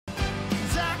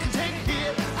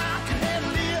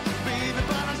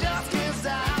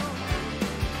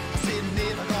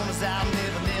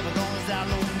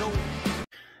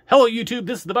Hello YouTube,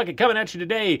 this is the Bucket coming at you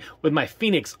today with my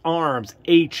Phoenix Arms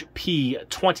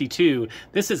HP22.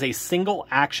 This is a single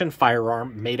action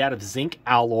firearm made out of zinc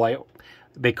alloy.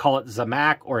 They call it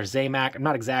Zamac or Zamac. I'm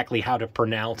not exactly how to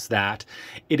pronounce that.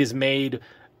 It is made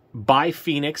by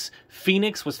Phoenix.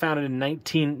 Phoenix was founded in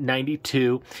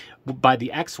 1992 by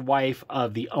the ex-wife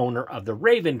of the owner of the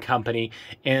Raven company,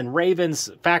 and Raven's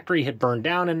factory had burned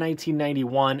down in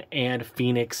 1991, and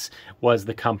Phoenix was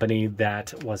the company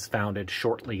that was founded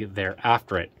shortly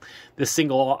thereafter it. This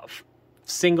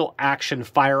single action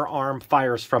firearm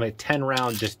fires from a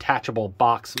 10-round detachable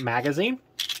box magazine.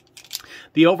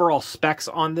 The overall specs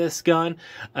on this gun,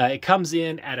 it comes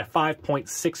in at a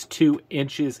 5.62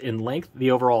 inches in length.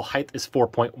 The overall height is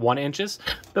 4.1 inches.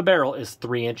 The barrel is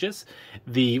 3 inches.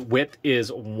 The width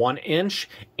is 1 inch,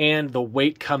 and the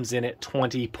weight comes in at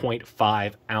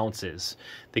 20.5 ounces.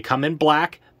 They come in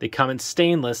black. They come in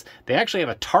stainless. They actually have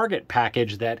a target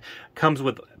package that comes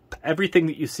with everything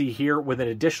that you see here, with an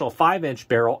additional 5-inch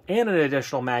barrel and an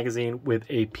additional magazine with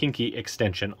a pinky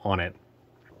extension on it.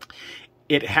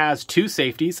 It has two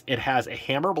safeties. It has a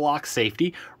hammer block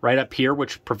safety right up here,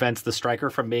 which prevents the striker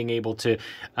from being able to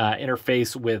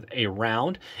interface with a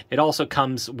round. It also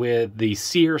comes with the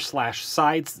sear/slide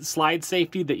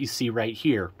safety that you see right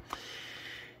here.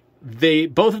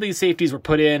 Both of these safeties were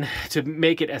put in to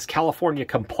make it as California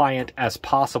compliant as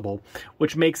possible,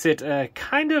 which makes it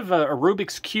kind of a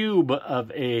Rubik's Cube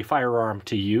of a firearm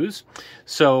to use.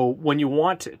 So when you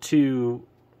want to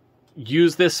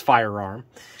use this firearm,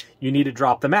 you need to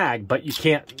drop the mag, but you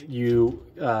can't do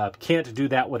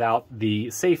that without the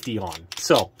safety on.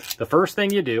 So the first thing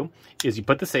you do is you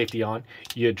put the safety on,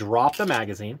 you drop the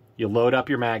magazine, you load up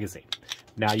your magazine.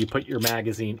 Now you put your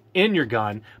magazine in your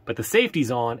gun, but the safety's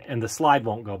on and the slide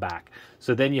won't go back.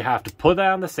 So then you have to put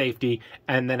down the safety,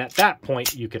 and then at that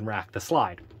point you can rack the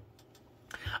slide.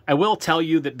 I will tell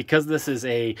you that because this is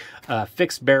a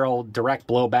fixed barrel direct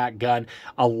blowback gun,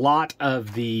 a lot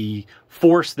of the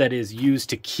force that is used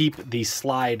to keep the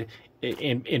slide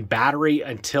in battery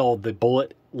until the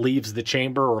bullet leaves the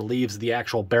chamber or leaves the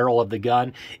actual barrel of the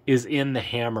gun is in the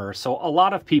hammer. So a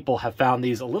lot of people have found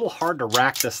these a little hard to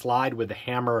rack the slide with the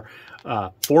hammer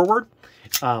forward.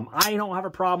 I don't have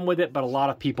a problem with it, but a lot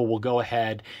of people will go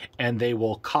ahead and they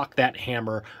will cock that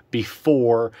hammer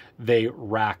before they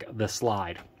rack the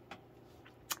slide.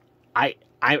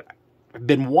 I've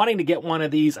been wanting to get one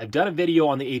of these. I've done a video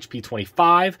on the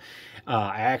HP25.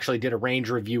 I actually did a range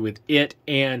review with it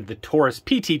and the Taurus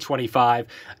PT25.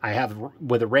 I have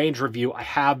with a range review. I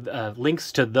have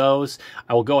links to those.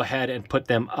 I will go ahead and put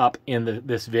them up in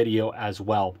this video as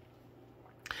well.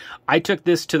 I took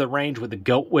this to the range with the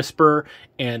Goat Whisperer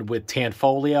and with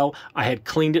Tanfolio. I had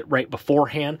cleaned it right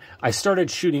beforehand. I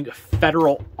started shooting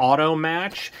Federal Auto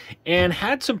Match and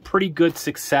had some pretty good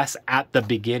success at the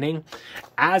beginning.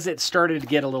 As it started to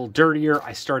get a little dirtier,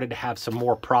 I started to have some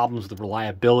more problems with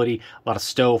reliability, a lot of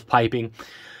stove piping.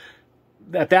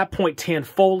 At that point,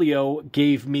 Tanfolio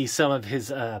gave me some of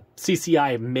his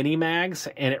CCI mini mags,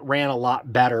 and it ran a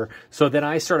lot better. So then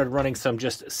I started running some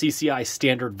just CCI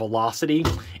standard velocity,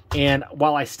 and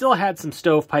while I still had some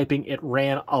stove piping, it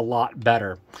ran a lot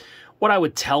better. What I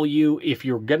would tell you, if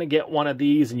you're going to get one of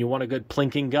these and you want a good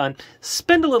plinking gun,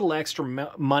 spend a little extra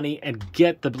money and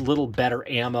get the little better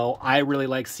ammo. I really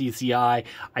like CCI.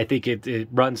 I think it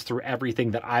runs through everything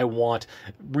that I want,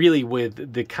 really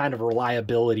with the kind of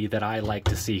reliability that I like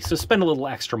to see. So spend a little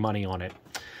extra money on it.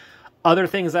 Other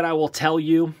things that I will tell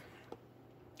you,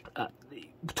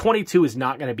 22 is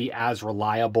not going to be as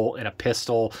reliable in a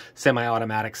pistol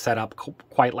semi-automatic setup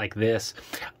quite like this.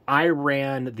 I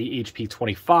ran the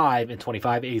HP25 and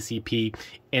 25 ACP,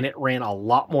 and it ran a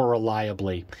lot more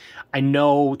reliably. I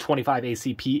know 25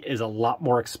 ACP is a lot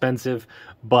more expensive,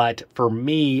 but for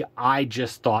me, I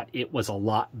just thought it was a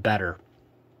lot better.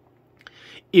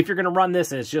 If you're going to run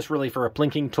this and it's just really for a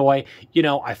plinking toy, you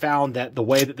know, I found that the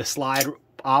way that the slide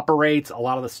operates, a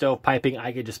lot of the stove piping,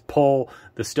 I could just pull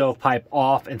the stovepipe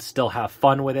off and still have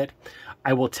fun with it.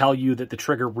 I will tell you that the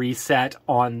trigger reset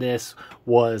on this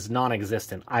was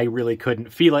non-existent. I really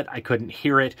couldn't feel it. I couldn't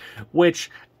hear it, which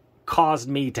caused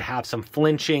me to have some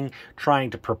flinching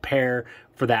trying to prepare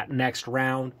for that next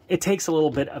round. It takes a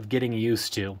little bit of getting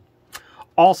used to.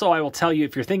 Also, I will tell you,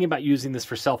 if you're thinking about using this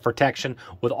for self-protection,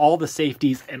 with all the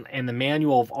safeties and the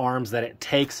manual of arms that it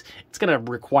takes, it's going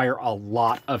to require a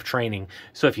lot of training.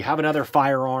 So if you have another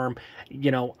firearm,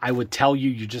 you know, I would tell you,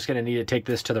 you're just going to need to take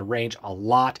this to the range a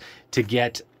lot to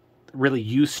get really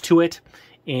used to it.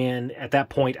 And at that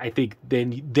point, I think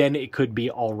then it could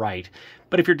be all right.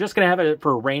 But if you're just going to have it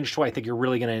for a range toy, I think you're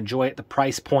really going to enjoy it. The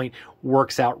price point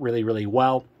works out really, really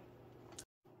well.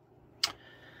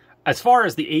 As far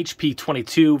as the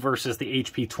HP22 versus the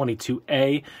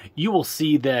HP22a, you will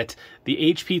see that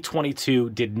the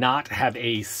HP22 did not have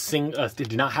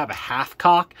a half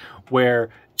cock, where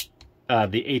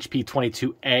the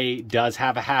HP22a does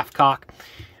have a half cock.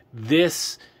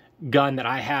 This gun that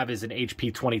I have is an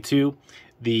HP22.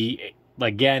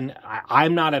 Again,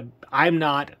 I'm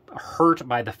not hurt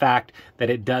by the fact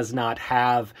that it does not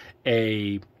have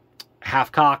a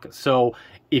half cock. So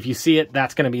if you see it,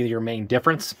 that's going to be your main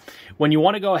difference. When you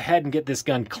want to go ahead and get this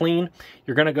gun clean,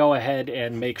 you're going to go ahead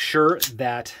and make sure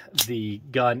that the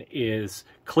gun is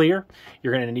clear.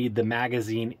 You're going to need the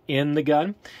magazine in the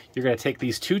gun. You're going to take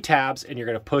these two tabs and you're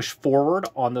going to push forward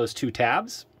on those two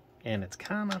tabs. And it's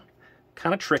kind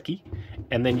of tricky.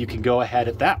 And then you can go ahead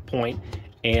at that point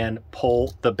and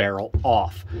pull the barrel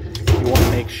off. You want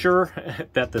to make sure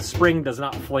that the spring does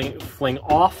not fling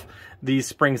off. These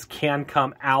springs can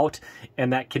come out,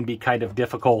 and that can be kind of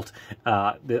difficult.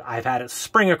 I've had it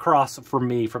spring across for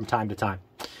me from time to time.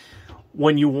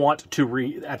 When you want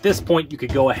to at this point, you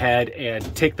could go ahead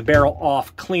and take the barrel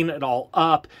off, clean it all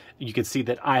up. You can see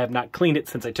that I have not cleaned it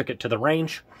since I took it to the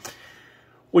range.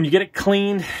 When you get it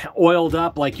cleaned, oiled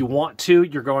up like you want to,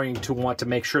 you're going to want to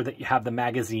make sure that you have the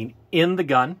magazine in the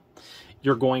gun.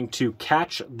 You're going to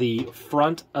catch the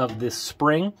front of this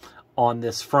spring on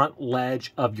this front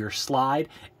ledge of your slide,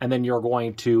 and then you're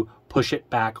going to push it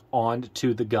back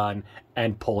onto the gun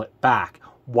and pull it back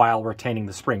while retaining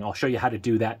the spring. I'll show you how to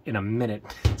do that in a minute.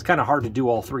 It's kind of hard to do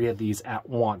all three of these at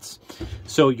once.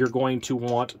 So you're going to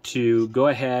want to go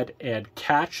ahead and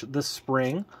catch the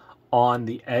spring on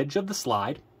the edge of the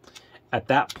slide. At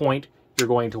that point, you're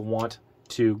going to want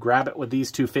to grab it with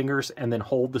these two fingers and then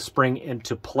hold the spring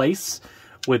into place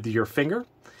with your finger.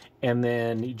 And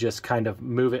then you just kind of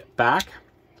move it back.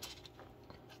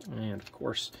 And of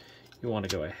course, you want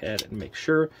to go ahead and make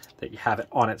sure that you have it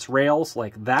on its rails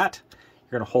like that.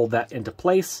 You're going to hold that into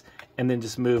place and then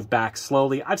just move back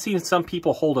slowly. I've seen some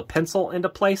people hold a pencil into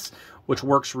place, which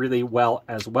works really well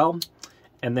as well.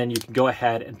 And then you can go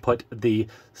ahead and put the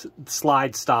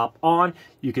slide stop on.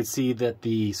 You can see that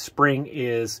the spring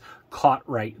is caught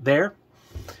right there.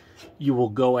 You will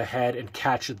go ahead and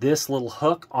catch this little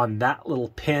hook on that little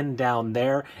pin down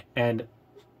there and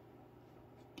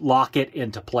lock it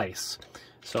into place.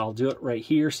 So I'll do it right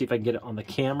here, see if I can get it on the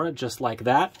camera, just like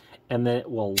that, and then it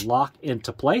will lock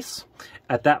into place.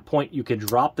 At that point, you can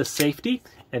drop the safety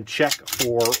and check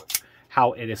for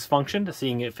how it is functioned,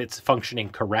 seeing if it's functioning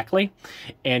correctly,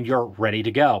 and you're ready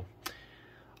to go.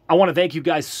 I want to thank you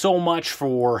guys so much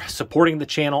for supporting the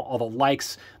channel. All the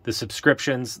likes, the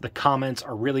subscriptions, the comments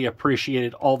are really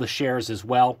appreciated. All the shares as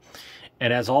well.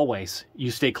 And as always,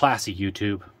 you stay classy,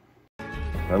 YouTube.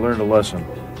 I learned a lesson.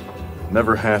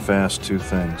 Never half-ass two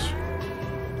things.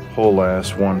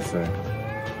 Whole-ass one thing.